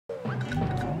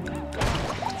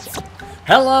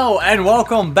Hello and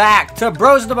welcome back to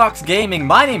Bros in the Box Gaming.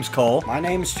 My name's Cole. My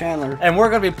name's Chandler. And we're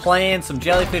going to be playing some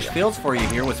Jellyfish Fields for you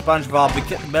here with Spongebob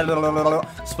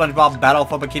Battle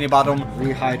for Bikini Bottom.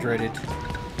 Rehydrated.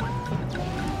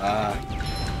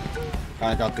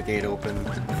 I got the gate open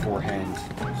beforehand,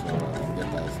 so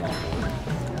get that.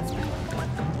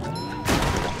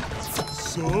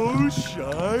 It's not So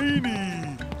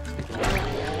shiny.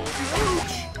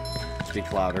 Ouch.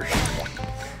 Speak louder.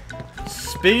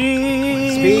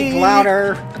 Speak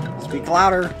louder. Speak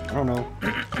louder. I don't know.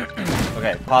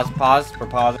 Okay, pause for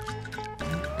pause.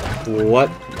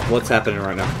 What's happening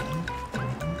right now?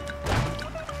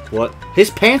 What?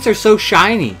 His pants are so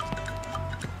shiny.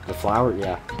 The flower,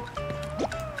 yeah.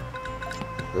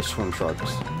 They're swim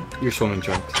trunks. Your swimming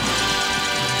trunks.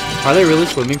 Are they really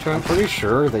swimming I'm trunks? pretty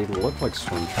sure they look like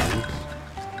swim trunks.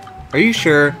 Are you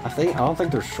sure? I don't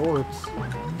think they're shorts.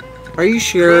 Are you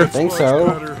sure? I think so.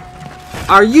 Better.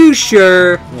 Are you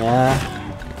sure? Yeah.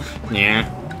 Yeah.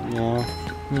 Yeah.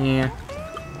 Yeah.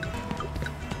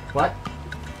 What?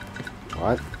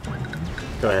 What?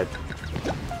 Go ahead.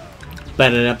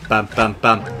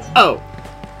 Ba-da-da-bum-bum-bum. Oh!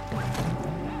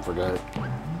 Forget it.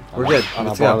 We're good. I'm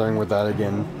not Let's go. bothering with that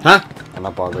again. Huh? I'm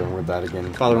not bothering with that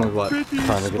again. Bothering with what?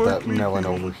 Trying to get that melon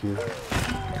over here.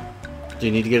 Do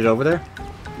you need to get it over there?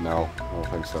 No, I don't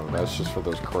think so. That's just for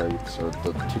those crates or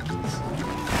the tikis.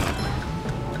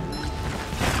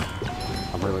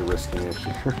 I'm really risking it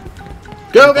here.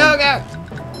 Go, go, go!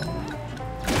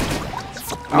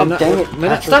 Oh, dang it, Minute,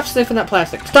 Patrick. stop sniffing that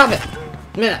plastic. Stop it!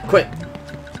 Minute, quit.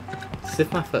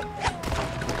 Sniff my foot.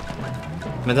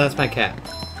 Minute, that's my cat.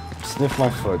 Sniff my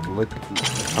foot. Lick.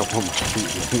 I want my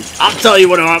feet. I'll tell you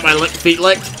when I want my feet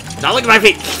licked. Now look at my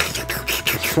feet.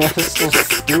 That's so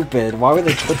stupid. Why would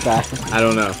they put that? I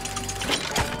don't know.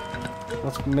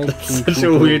 Let's make Such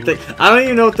a weird thing. I don't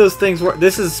even know what those things were.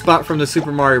 This is a spot from the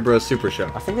Super Mario Bros. Super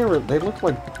Show. I think they look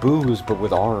like boos, but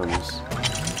with arms.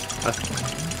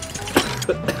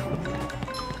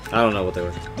 I don't know what they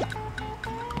were.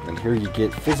 And here you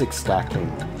get physics stacking.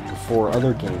 Before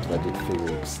other games that did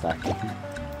physics stacking.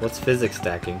 What's physics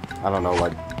stacking? I don't know.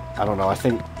 I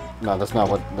think. No, that's not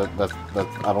what. That's.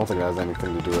 I don't think that has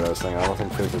anything to do with what I was saying. I don't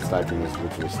think physics stacking is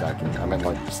literally stacking. I meant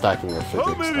like stacking of How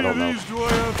physics. many I don't of know. these do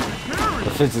I have to carry? The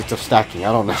physics of stacking.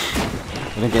 I don't know.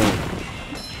 In a game.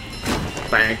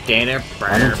 I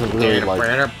need to really like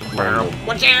learn the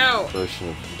Watch out! version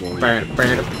of the game.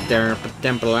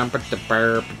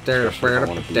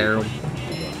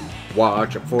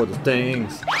 Watch out for the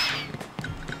things.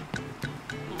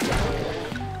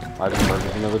 I just learned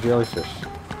another jellyfish.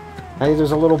 Hey,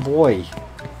 there's a little boy.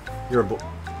 You're a boy.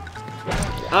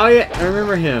 Oh yeah, I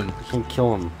remember him. You can't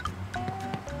kill him.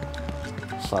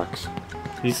 Sucks.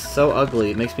 He's so ugly.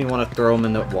 It makes me want to throw him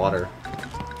in the water.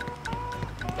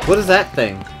 What is that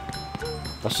thing?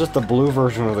 That's just the blue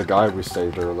version of the guy we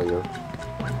saved earlier.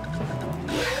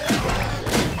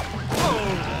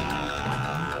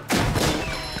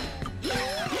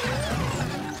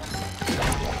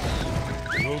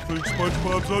 I don't think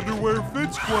SpongeBob's underwear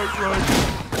fits quite right.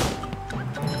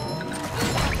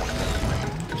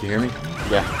 Did you hear me?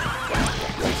 Yeah. I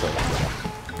think so.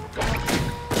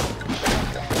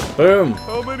 Boom!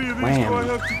 How many of these Wham. do I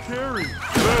have to carry?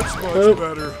 That's much Oh.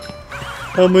 better.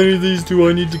 How many of these do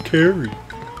I need to carry?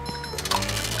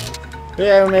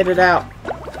 Yeah, we made it out.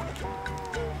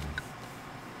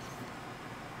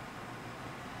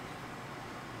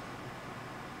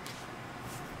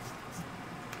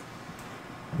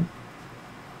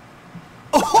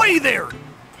 Ahoy there!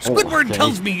 Squidward okay.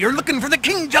 tells me you're looking for the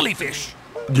king jellyfish.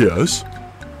 Yes.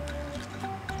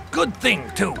 Good thing,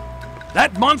 too.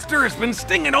 That monster has been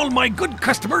stinging all my good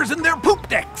customers in their poop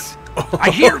decks. I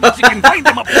hear that you can find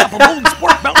them up top of Old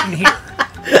Sport Mountain here.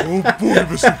 Oh boy,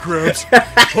 Mr. Krabs.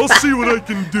 I'll see what I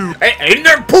can do. In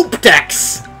their poop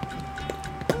decks!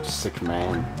 Sick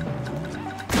man.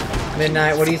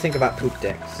 Midnight, what do you think about poop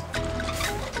decks?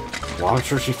 Well, I'm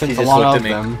sure she thinks She a just lot looked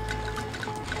of at me. them.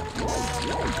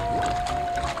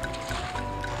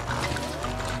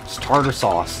 It's tartar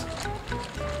sauce.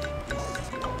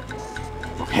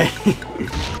 Okay.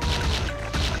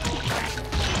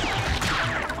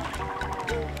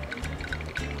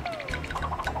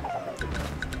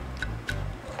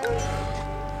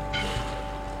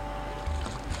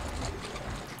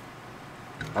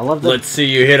 I love that. Let's see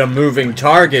you hit a moving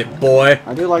target, boy.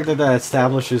 I do like that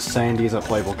establishes Sandy as a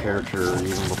playable character even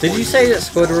before. Did you say that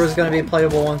Squidward was going to be a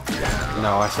playable one?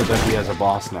 No, I said that he has a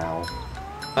boss now.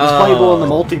 He's playable in the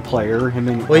multiplayer. Him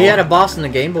and Well, he had a boss in the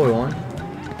Game Boy one.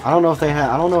 I don't know if they had.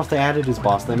 I don't know if they added his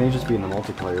boss. They may just be in the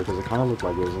multiplayer because it kind of looked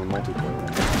like it was in the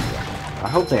multiplayer. I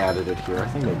hope they added it here. I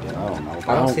think they did. I don't know.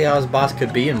 I don't see how his boss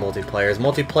could be in multiplayer. Is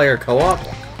multiplayer co-op?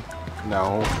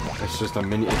 No, it's just a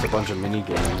mini. It's a bunch of mini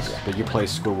games. But you play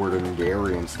Squidward and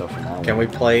Gary and stuff in that. Can we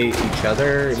play each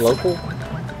other local?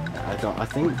 I don't. I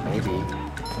think maybe.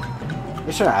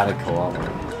 They should have added co-op.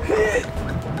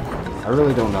 I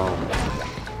really don't know.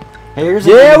 Hey, here's a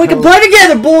Yeah, we can nematode. play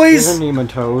together, boys! Here's a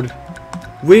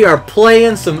nematode. We are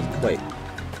playing some... Wait.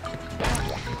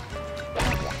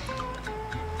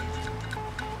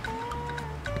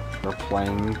 We're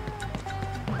playing...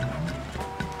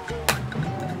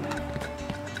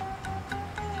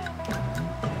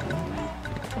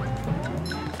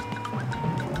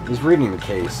 He's reading the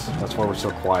case. That's why we're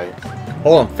so quiet.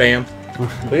 Hold on, fam.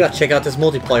 We gotta check out this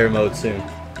multiplayer mode soon.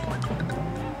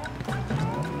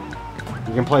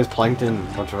 You can play as Plankton and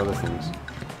a bunch of other things.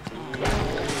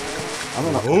 I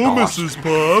don't know. Oh, Mrs.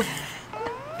 Puff.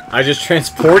 I just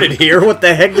transported here. What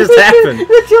the heck just happened?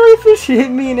 The jellyfish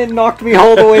hit me and it knocked me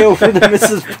all the way over the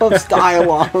Mrs. Puff's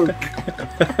dialogue.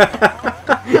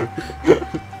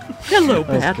 Hello,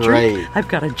 That's Patrick. great. I've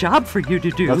got a job for you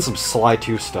to do. That's some Sly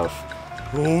 2 stuff.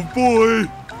 Oh, boy.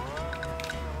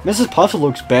 Mrs. Puff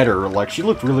looks better. Like, she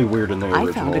looked really weird in the original.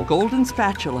 I found a golden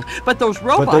spatula, but those they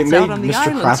robots made out on the Mr.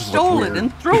 island Krabs look stole it weird.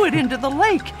 and threw it into the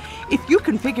lake. If you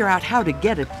can figure out how to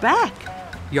get it back,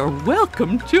 you're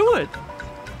welcome to it.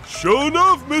 Sure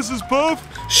enough, Mrs. Puff.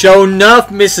 Show enough,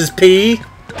 Mrs. P.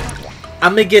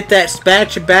 I'm gonna get that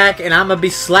spatula back and I'm gonna be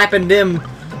slapping them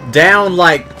down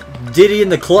like Diddy in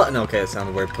the club. No, okay, that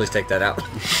sounded weird. Please take that out.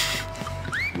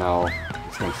 No,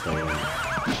 it's gonna stay in.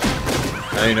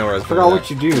 I don't even know where I was I forgot going what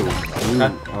you do. You, Huh?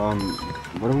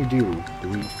 what do we do? Do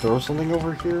we throw something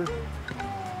over here?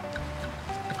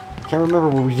 I can't remember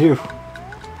what we do.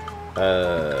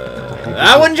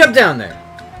 I wouldn't jump down there.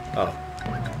 Oh.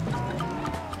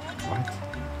 What?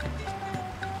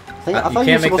 I You thought you were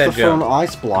can't make supposed that to throw an jump.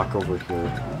 ice block over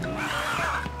here.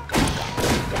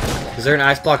 Is there an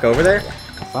ice block over there?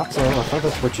 I thought so. I thought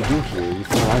that's what you do here. You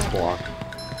throw an ice block.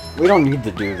 We don't need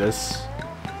to do this.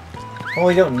 Well,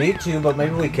 we don't need to, but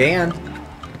maybe we can.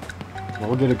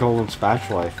 We'll get a golden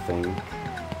spatula, I think.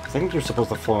 I think you're supposed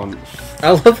to throw an... I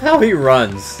love how he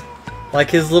runs. Like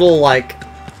his little, like...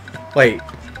 Wait.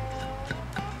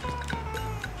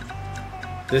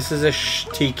 This is a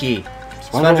tiki.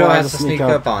 SpongeBob has to sneak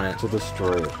up on it. to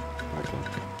destroy it. Okay.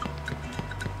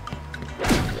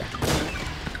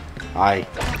 Hey,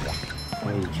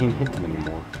 you can't hit them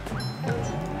anymore.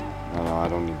 No, I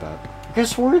don't need that. I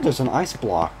guess where there's an ice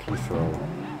block you throw.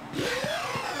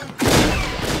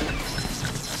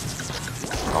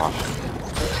 Gosh.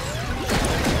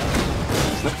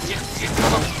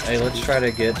 Hey, let's try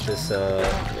to get this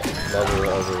level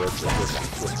over with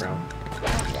this round.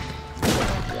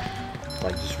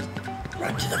 Like, just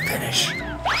run to the finish.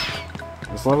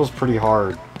 This level's pretty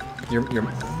hard. You're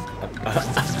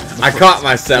I caught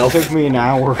myself. It took me an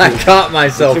hour. I caught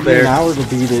myself It took me there. an hour to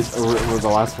beat it, or the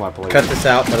last time I played. Cut this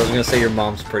out, but I was gonna say your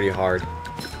mom's pretty hard.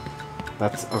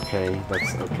 That's okay.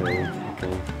 That's okay.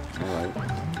 Okay. Alright.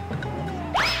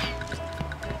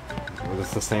 Well,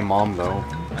 it's the same mom, though.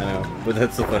 I know, but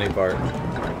that's the funny part.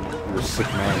 You're a sick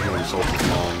man who insults his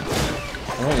mom.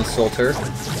 I don't insult her.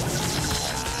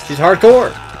 She's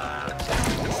hardcore.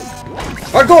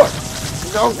 Hardcore.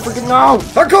 No, freaking no!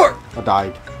 Hardcore. I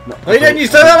died. No, Oh, you didn't. You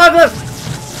still have left.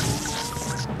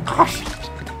 Gosh!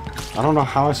 I don't know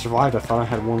how I survived. I thought I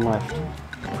had one left.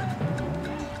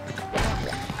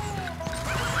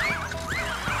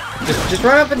 Just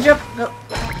run up and jump. No.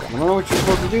 I don't know what you're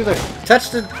supposed to do there.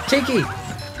 Touch the tiki.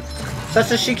 Touch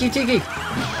the shiki tiki.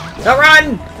 Now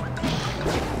run.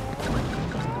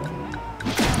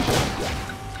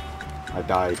 I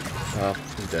died. Oh,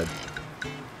 he's dead.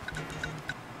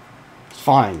 It's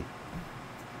fine.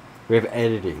 We have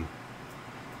editing.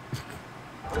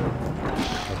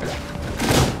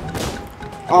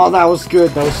 Oh, that was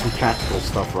good. That was some tactical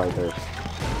stuff right there.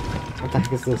 What the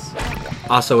heck is this?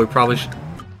 Also, we probably should.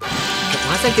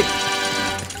 Why is that get?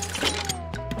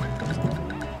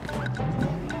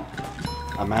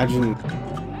 Imagine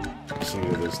listening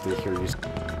to this, they hear you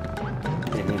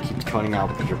and it keeps cutting out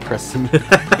because you're pressing.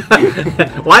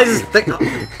 Why is this thing?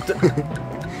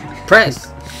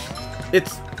 Press.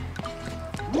 It's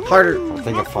harder. I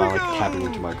think I'm finally tapping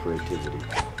into my creativity.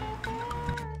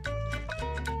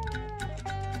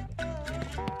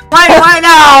 Why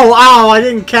now? Oh, I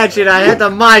didn't catch it. I had the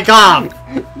mic off.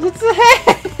 What the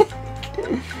heck?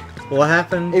 What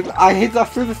happened? I hit the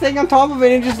through the thing on top of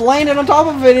it and just landed on top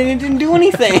of it and it didn't do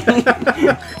anything.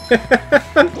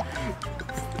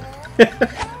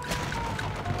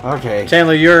 Okay.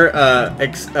 Chandler, your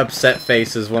upset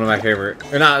face is one of my favorite.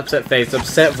 Or not upset face,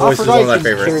 upset voice is one of my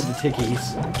favorites. The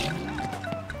tickies.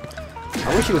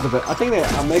 I wish he was a bit. I think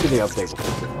that maybe the update will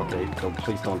fix it. Okay,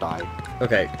 please don't die.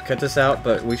 Okay, cut this out,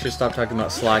 but we should stop talking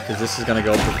about Sly because this is gonna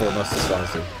go before most of the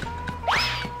songs do.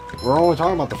 We're only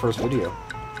talking about the first video.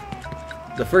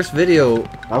 The first video.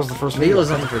 That was the first video.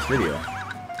 Neela's on the first video.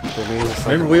 Okay,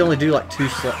 Remember, we only do like two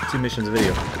missions a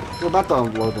video. We're about to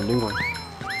upload a new one.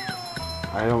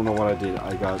 I don't know what I did.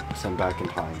 I got sent back in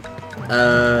time.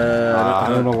 I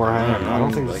don't know where I am. I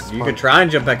don't think you could try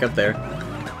and jump back up there.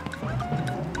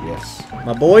 Yes.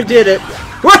 My boy did it.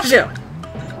 Watch out!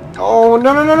 Oh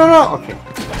no no no no no! Okay.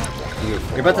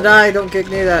 You're about to die. Don't get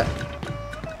near that.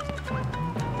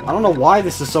 I don't know why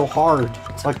this is so hard.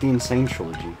 It's like the Insane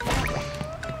trilogy.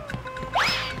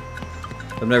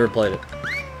 I've never played it.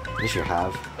 Yes, you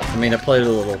have. I mean, I played it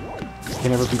a little. You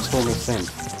can never beat Storm of Sin.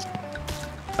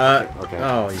 Okay.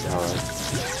 Oh, you don't. Alright.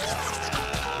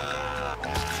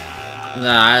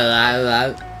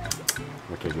 Nah.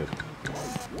 Okay, good.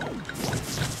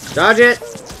 Dodge it!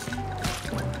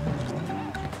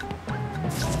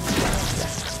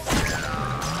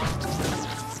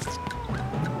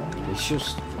 It's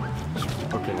just...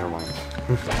 Okay, never mind.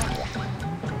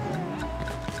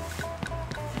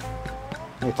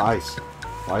 Hey, it's ice.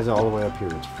 Why is it all the way up here?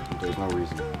 There's no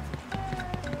reason.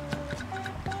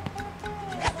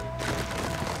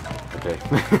 Okay.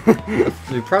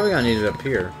 You're probably gonna need it up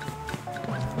here.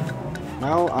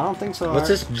 No, I don't think so. What's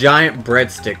this giant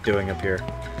breadstick doing up here?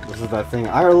 This is that thing.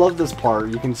 I love this part.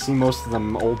 You can see most of the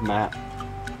old map.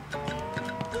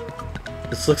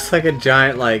 This looks like a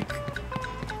giant, like,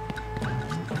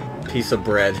 piece of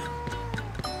bread.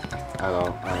 I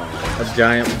don't know. A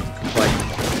giant,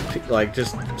 like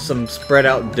just some spread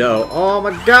out dough. Oh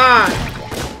my god!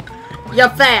 You're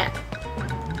fat!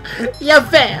 You're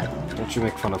fat! Don't you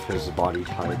make fun of his body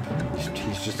type.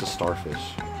 He's just a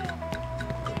starfish.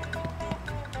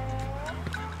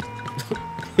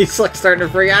 He's like starting to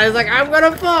freak out. He's like, I'm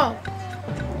gonna fall!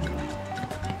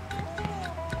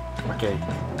 Okay.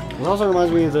 It also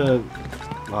reminds me of the...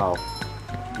 Wow.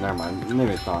 Never mind.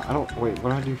 Maybe it's not. I don't... Wait, what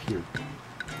do I do here?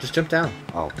 Just jump down.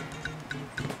 Oh.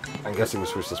 I'm guessing we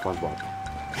switched to Spongebob.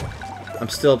 I'm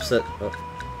still upset. Oh.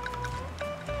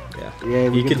 Yeah. Yeah,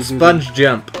 we you get can to do sponge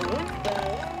jump.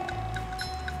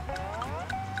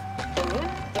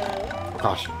 Oh,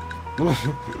 gosh.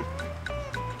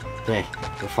 Okay,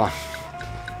 we're fine.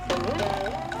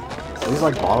 These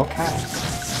like bottle caps.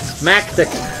 Smack the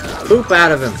poop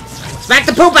out of him. Smack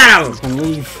the poop out of him! Can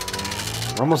leave.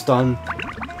 We're almost done.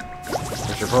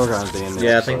 There's your program at the end.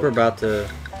 Yeah, I think we're about to...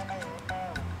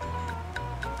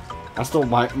 I still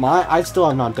I still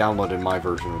have not downloaded my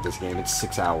version of this game. It's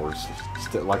 6 hours.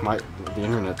 Still, like the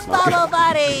internet's not Bubble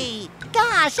buddy!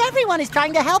 Gosh, everyone is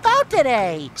trying to help out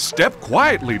today. Step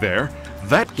quietly there.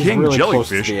 That He's king really close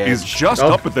to jellyfish the is edge. just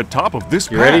Oh. up at the top of this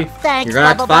You path. ready? Thanks, You're gonna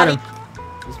have to Bubble find buddy.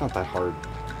 him. It's not that hard.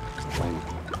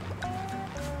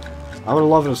 I would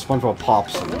love it if SpongeBob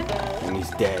pops and he's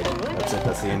dead. That's it.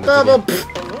 That's the end of Bubble. the game.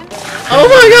 Oh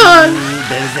my god!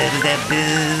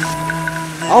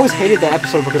 I always hated that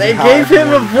episode because They of how gave him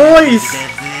a everyone- voice!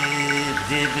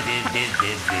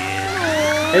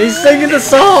 And he's singing the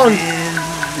song!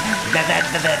 I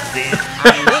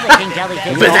knew the king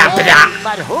jellyfish was dead,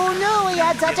 but who knew he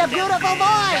had such a beautiful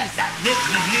voice?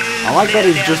 I like that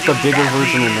he's just a bigger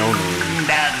version of No Name.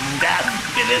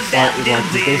 It's like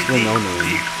he's basically No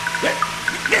Name.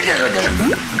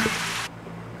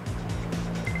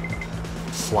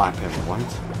 Slap him. What?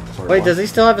 Sorry, Wait, what? does he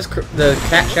still have the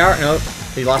cat shower? No,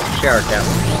 he lost his shower cap.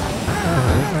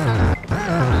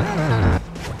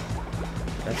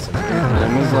 That's some weird. That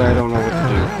means like I don't know what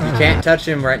to You can't touch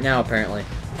him right now, apparently.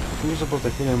 do. You're supposed to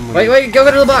hit him when Wait, go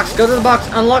to the box. Go to the box.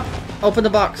 Unlock. Open the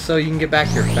box so you can get back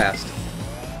here fast.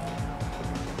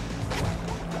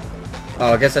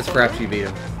 Oh, I guess that's for after you beat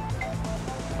him.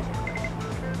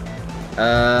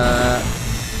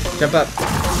 Jump up.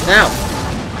 Now!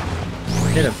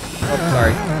 Hit him. Oh,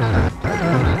 sorry.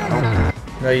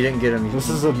 No, you didn't get him. This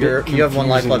is a bit You have one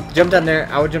life confusing. left. Jump down there.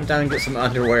 I would jump down and get some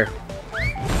underwear.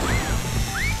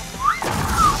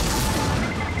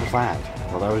 What's that?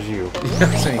 Well, that was you. I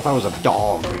Can thought it was a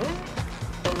dog.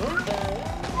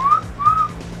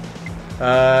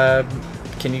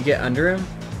 you get under him?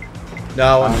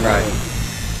 No, I wouldn't try.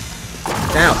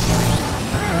 Now!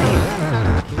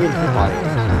 He's getting hit by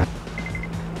it.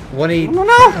 When he Yeah,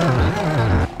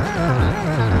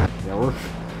 we're...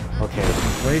 Okay.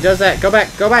 When he does that, go back,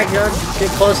 get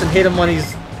close and hit him when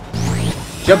he's...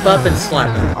 Jump up and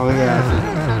slap him. Oh,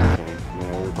 yeah. Okay.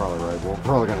 Yeah, you're probably right. We're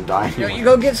probably gonna die. You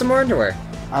go get some more underwear.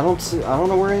 I don't see. I don't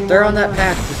know where anymore. They're on that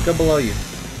path. Just go below you.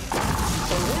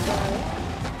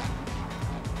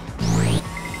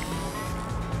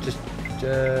 Just,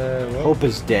 what? Hope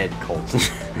is dead, Colton.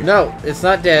 No, it's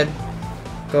not dead.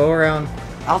 Go around.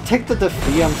 I'll take the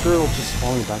defeat. I'm sure it'll just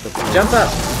fall me back up. Jump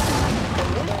up.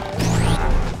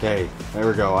 Okay, there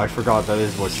we go. I forgot that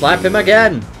is what. Slap him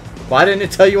again. Why didn't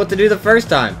it tell you what to do the first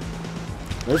time?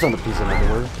 There's not a piece of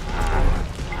underwear.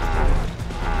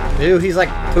 Dude, he's like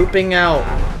pooping out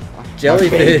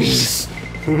jellyfish.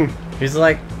 He's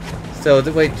like, so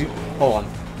wait, hold on.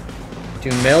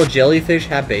 Do male jellyfish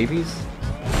have babies?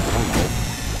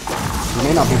 He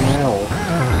may not be male.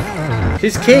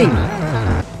 He's king.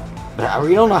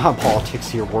 We don't know how politics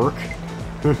here work.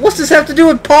 What's this have to do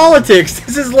with politics?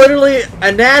 This is literally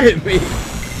anatomy.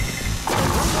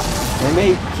 They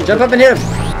may Jump up and hit him.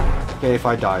 Okay, if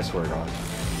I die, I swear to God.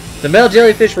 The male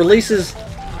jellyfish releases.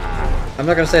 I'm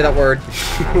not gonna say that word.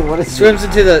 What is Swims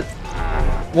into the.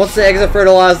 Once the eggs are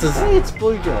fertilized, this. Hey, it's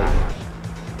blue jellyfish.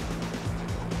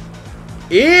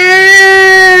 Ew!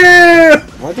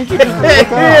 Why did you just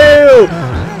look up? Ew!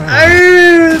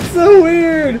 Ew! It's so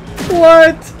weird.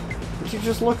 What? Did you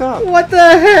just look up? What the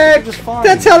heck? Just fine.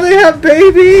 That's how they have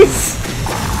babies.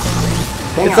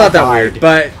 Dang, It's I not that died. weird,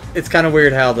 but it's kind of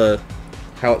weird how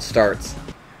it starts.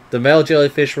 The male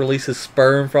jellyfish releases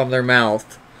sperm from their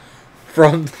mouth.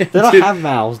 They don't have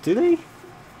mouths, do they?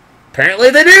 Apparently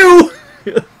they do.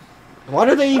 Why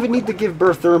do they even need to give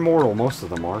birth? They're immortal. Most of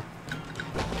them are.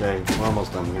 Okay, we're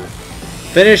almost done here.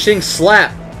 Finishing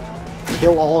slap.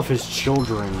 Kill all of his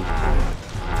children.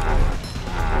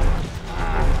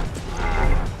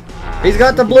 He's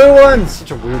got the blue ones.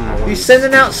 Such a weird noise. He's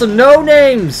sending out some no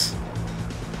names.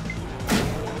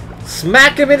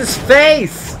 Smack him in his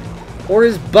face or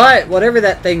his butt, whatever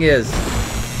that thing is.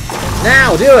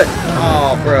 Now, do it.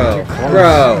 Oh, bro,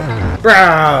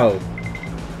 bro.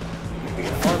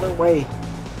 Farther away.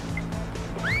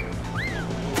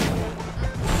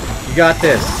 You got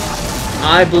this.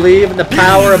 I believe in the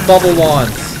power of bubble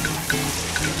wands.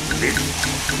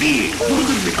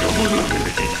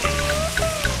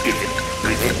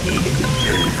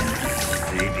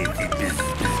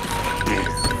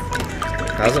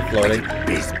 How's it floating?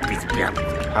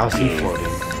 How's he floating?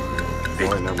 Oh,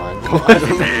 wait, never mind.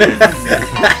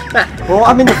 Well,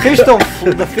 I mean, the fish don't.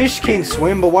 The fish can't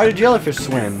swim, but why do jellyfish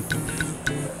swim?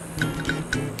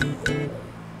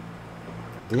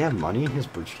 Do he have money in his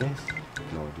briefcase?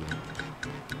 No idea.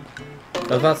 I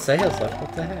was about to say, I was like,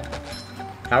 what the heck?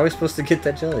 How are we supposed to get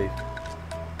that jelly?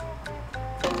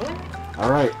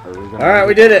 Alright, Alright,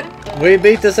 we did it! We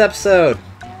beat this episode!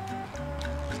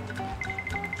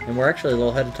 And we're actually a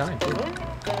little ahead of time, too.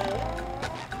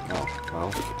 Oh,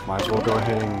 well, might as well go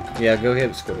ahead and... Yeah, go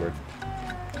hit Squidward.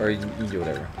 Or you do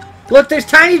whatever. Look, there's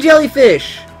tiny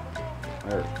jellyfish!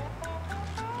 Alright.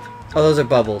 Oh, those are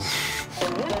bubbles.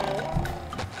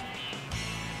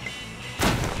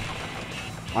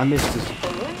 I missed his...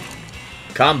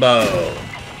 Combo!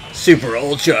 Super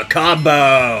Ultra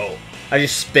Combo! I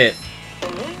just spit.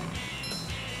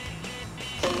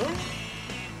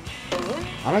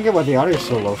 I don't get why the audio's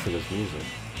so low for this music.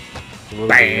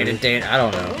 I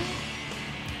don't know.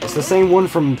 It's the same one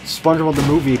from SpongeBob the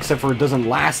movie, except for it doesn't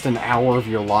last an hour of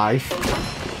your life.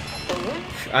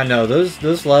 I know,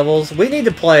 those levels... We need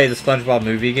to play the SpongeBob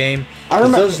movie game. I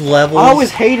remember those levels... I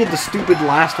always hated the stupid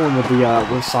last one with the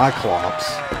with Cyclops.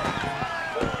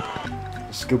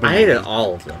 Scuba I hated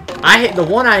all of them. The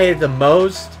one I hated the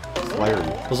most Larry.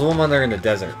 was the one when they're in the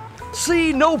desert.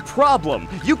 See, no problem.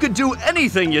 You could do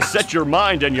anything you set your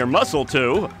mind and your muscle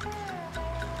to.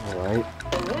 Alright.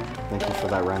 Thank you for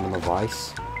that random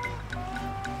advice.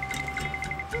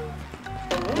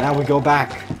 Now we go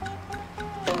back.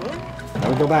 Now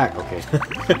we go back. Okay.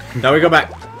 Now we go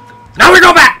back. Now we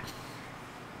go back!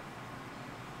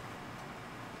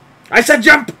 I said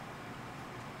jump!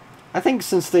 I think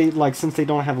since they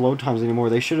don't have load times anymore,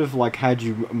 they should have had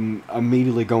you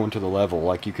immediately go into the level.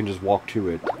 Like you can just walk to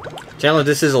it. Chandler,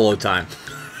 this is a load time.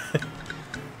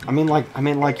 I mean, you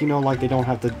know, they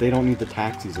don't need the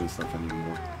taxis and stuff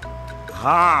anymore.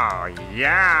 Oh,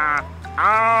 yeah.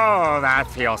 Oh, that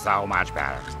feels so much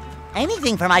better.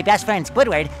 Anything for my best friend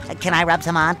Squidward. Can I rub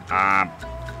some on?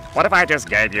 What if I just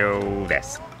gave you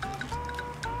this?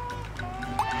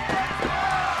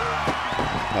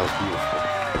 That was beautiful.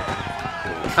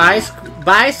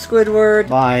 Bye, Squidward.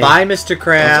 Bye. Bye, Mr.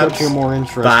 Krabs. Let's go to a more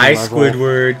interesting Bye, level.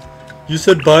 Squidward. You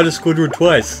said bye to Squidward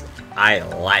twice. I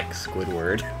like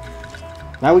Squidward.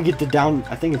 Now we get to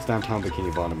I think it's downtown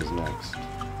Bikini Bottom is next.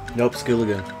 Nope,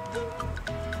 Skooligan.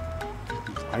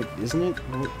 Isn't it?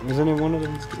 Isn't it one of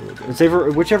them? It's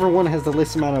whichever one has the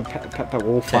least amount of pet.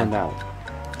 We'll find out.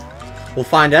 We'll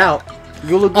find out.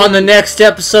 You look On the next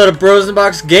episode of Bros in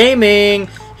Box Gaming,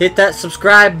 hit that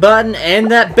subscribe button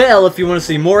and that bell if you want to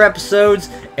see more episodes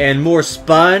and more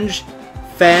Sponge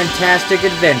fantastic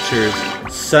adventures.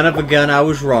 Son of a gun, I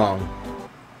was wrong.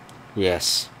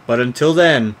 Yes. But until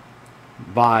then,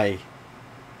 Bye.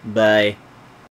 bye.